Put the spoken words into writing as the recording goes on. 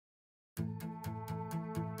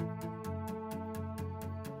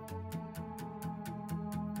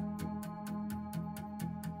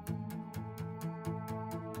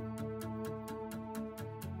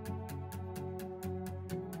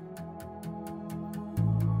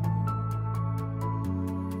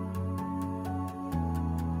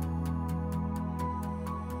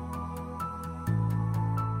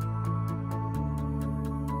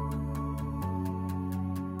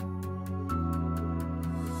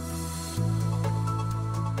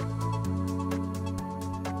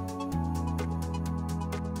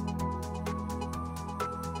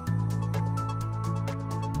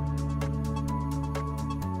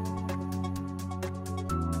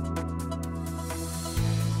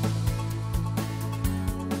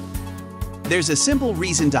There's a simple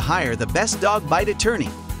reason to hire the best dog bite attorney.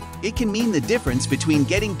 It can mean the difference between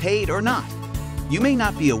getting paid or not. You may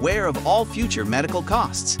not be aware of all future medical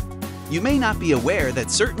costs. You may not be aware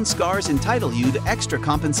that certain scars entitle you to extra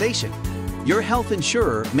compensation. Your health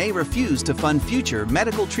insurer may refuse to fund future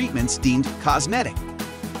medical treatments deemed cosmetic.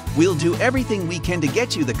 We'll do everything we can to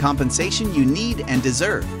get you the compensation you need and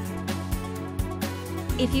deserve.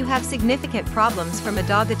 If you have significant problems from a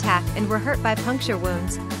dog attack and were hurt by puncture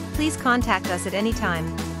wounds, please contact us at any time.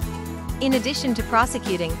 In addition to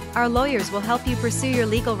prosecuting, our lawyers will help you pursue your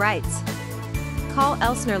legal rights. Call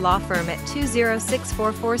Elsner Law Firm at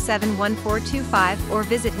 206-447-1425 or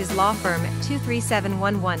visit his law firm at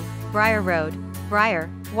 23711 Briar Road,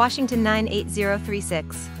 Briar, Washington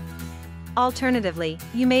 98036. Alternatively,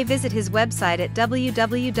 you may visit his website at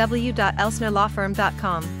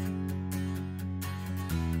www.elsnerlawfirm.com.